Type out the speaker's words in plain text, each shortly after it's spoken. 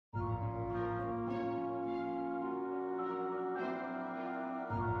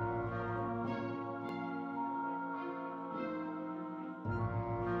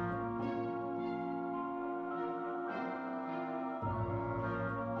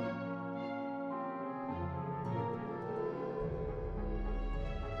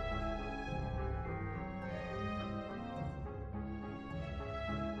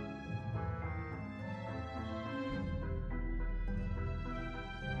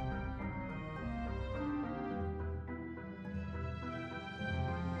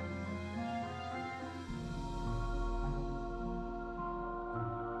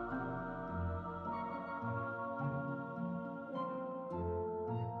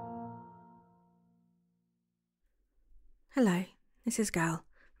Hello, this is Gal.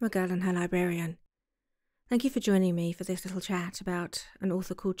 I'm a girl and her librarian. Thank you for joining me for this little chat about an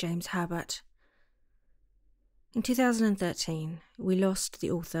author called James Herbert. In 2013, we lost the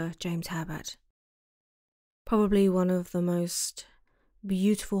author James Herbert. Probably one of the most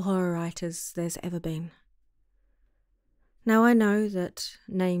beautiful horror writers there's ever been. Now I know that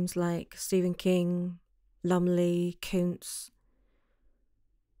names like Stephen King, Lumley, Kuntz,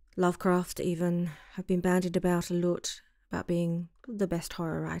 Lovecraft even have been bandied about a lot about being the best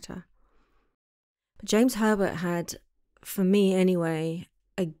horror writer. But James Herbert had, for me anyway,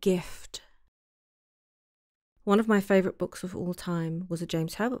 a gift. One of my favourite books of all time was a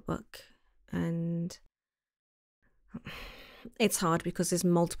James Herbert book, and it's hard because there's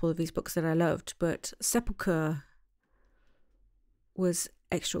multiple of these books that I loved, but Sepulchre was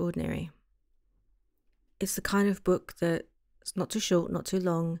extraordinary. It's the kind of book that it's not too short, not too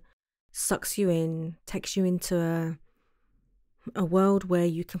long, sucks you in, takes you into a world where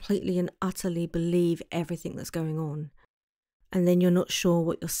you completely and utterly believe everything that's going on, and then you're not sure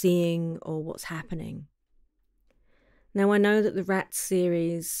what you're seeing or what's happening. Now I know that the Rats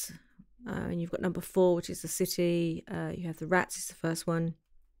series, and you've got number 4, which is The City, you have The Rats is the first one,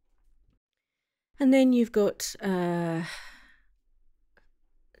 and then you've got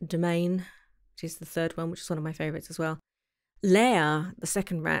Domain, which is the third one, which is one of my favourites as well. Lair, the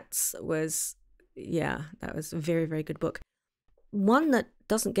second Rats, that was a very, very good book. One that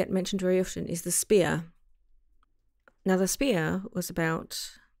doesn't get mentioned very often is The Spear. Now, The Spear was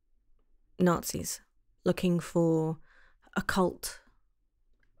about Nazis looking for occult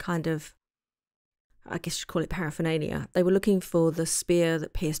kind of, I guess you'd call it paraphernalia. They were looking for the spear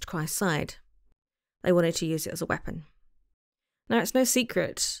that pierced Christ's side. They wanted to use it as a weapon. Now, it's no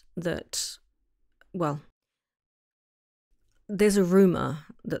secret that, there's a rumour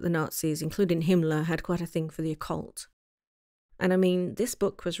that the Nazis, including Himmler, had quite a thing for the occult. And I mean, this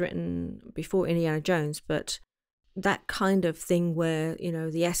book was written before Indiana Jones, but that kind of thing where,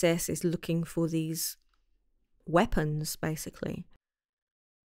 the SS is looking for these weapons, basically.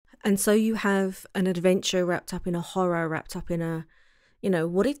 And so you have an adventure wrapped up in a horror, wrapped up in a,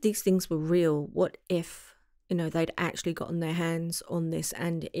 what if these things were real? What if, they'd actually gotten their hands on this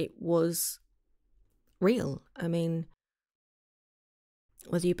and it was real? I mean,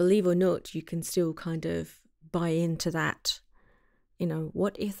 whether you believe or not, you can still kind of buy into that.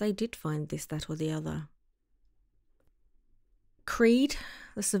 What if they did find this, that, or the other? Creed,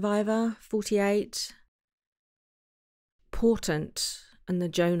 The Survivor, 48, Portent, and The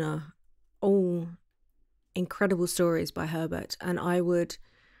Jonah, all incredible stories by Herbert. And I would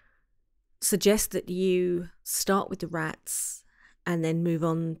suggest that you start with The Rats and then move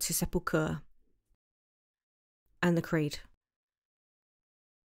on to Sepulchre and The Creed.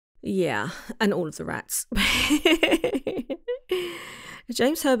 Yeah, and all of the Rats.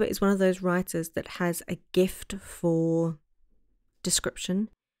 James Herbert is one of those writers that has a gift for description.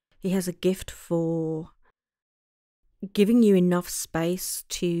 He has a gift for giving you enough space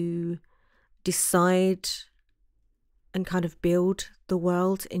to decide and kind of build the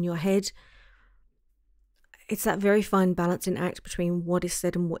world in your head. It's that very fine balancing act between what is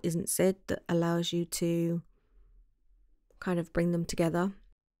said and what isn't said that allows you to kind of bring them together.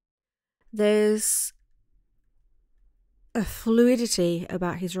 There's a fluidity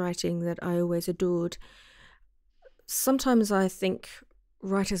about his writing that I always adored. Sometimes I think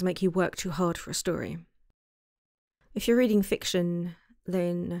writers make you work too hard for a story. If you're reading fiction,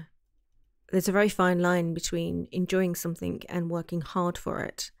 then there's a very fine line between enjoying something and working hard for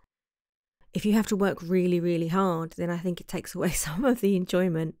it. If you have to work really, really hard, then I think it takes away some of the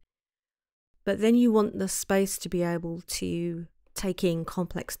enjoyment. But then you want the space to be able to take in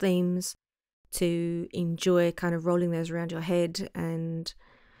complex themes, to enjoy kind of rolling those around your head and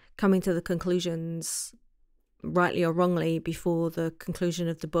coming to the conclusions, rightly or wrongly, before the conclusion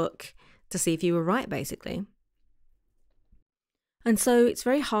of the book to see if you were right, basically. And so it's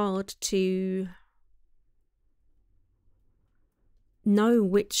very hard to know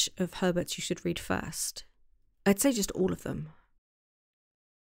which of Herbert's you should read first. I'd say just all of them.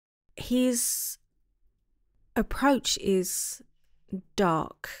 His approach is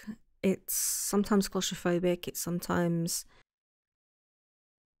dark. It's sometimes claustrophobic. It's sometimes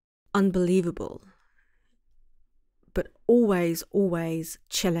unbelievable. But always, always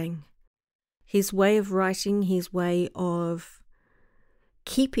chilling. His way of writing, his way of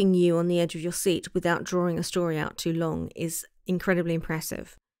keeping you on the edge of your seat without drawing a story out too long is incredibly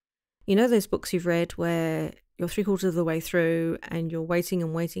impressive. You know those books you've read where you're 3/4 of the way through and you're waiting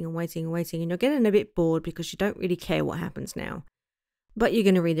and waiting and waiting and waiting and you're getting a bit bored because you don't really care what happens now. But you're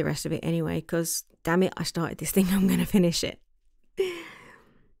going to read the rest of it anyway, because damn it, I started this thing, I'm going to finish it.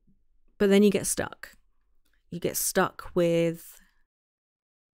 But then you get stuck. You get stuck with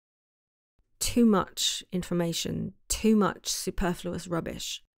too much information, too much superfluous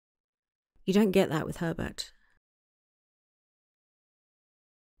rubbish. You don't get that with Herbert.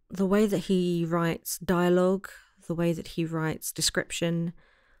 The way that he writes dialogue, the way that he writes description,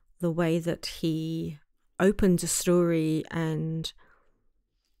 the way that he opens a story, and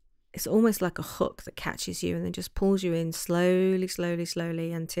it's almost like a hook that catches you and then just pulls you in slowly, slowly,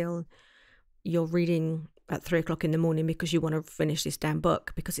 slowly until you're reading at 3 o'clock in the morning because you want to finish this damn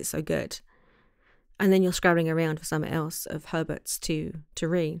book because it's so good. And then you're scrabbling around for something else of Herbert's to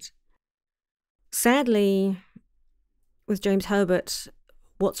read. Sadly, with James Herbert,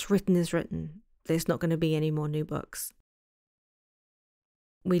 what's written is written. There's not going to be any more new books.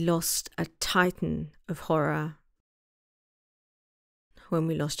 We lost a titan of horror when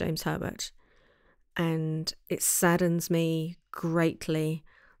we lost James Herbert. And it saddens me greatly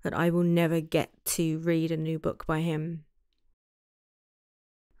that I will never get to read a new book by him.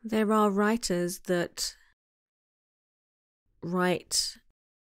 There are writers that write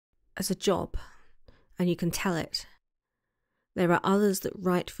as a job, and you can tell it. There are others that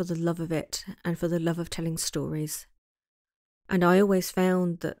write for the love of it and for the love of telling stories. And I always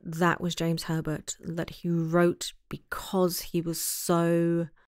found that that was James Herbert, that he wrote because he was so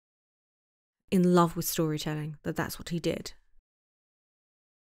in love with storytelling, that that's what he did.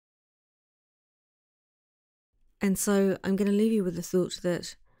 And so I'm going to leave you with the thought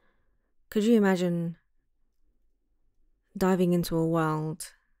that, could you imagine diving into a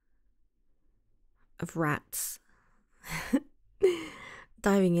world of rats?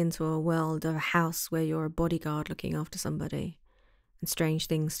 Diving into a world of a house where you're a bodyguard looking after somebody and strange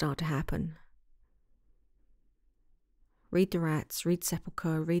things start to happen. Read The Rats, read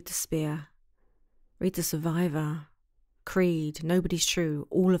Sepulchre, read The Spear, read The Survivor, Creed, Nobody's True,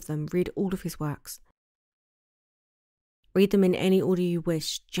 all of them. Read all of his works. Read them in any order you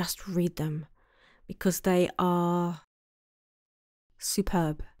wish, just read them, because they are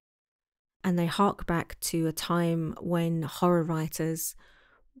superb. And they hark back to a time when horror writers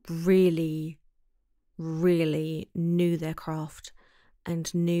really, really knew their craft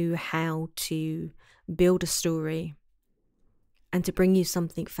and knew how to build a story and to bring you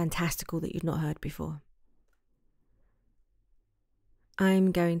something fantastical that you'd not heard before.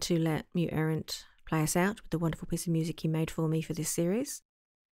 I'm going to let Mute Errant play us out with the wonderful piece of music he made for me for this series.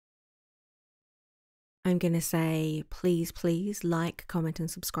 I'm going to say please, please like, comment and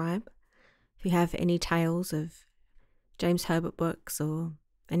subscribe. If you have any tales of James Herbert books or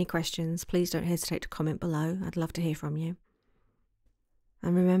any questions, please don't hesitate to comment below. I'd love to hear from you.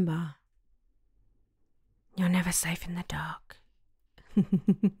 And remember, you're never safe in the dark.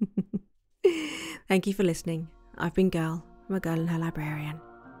 Thank you for listening. I've been Girl. I'm a girl and her librarian.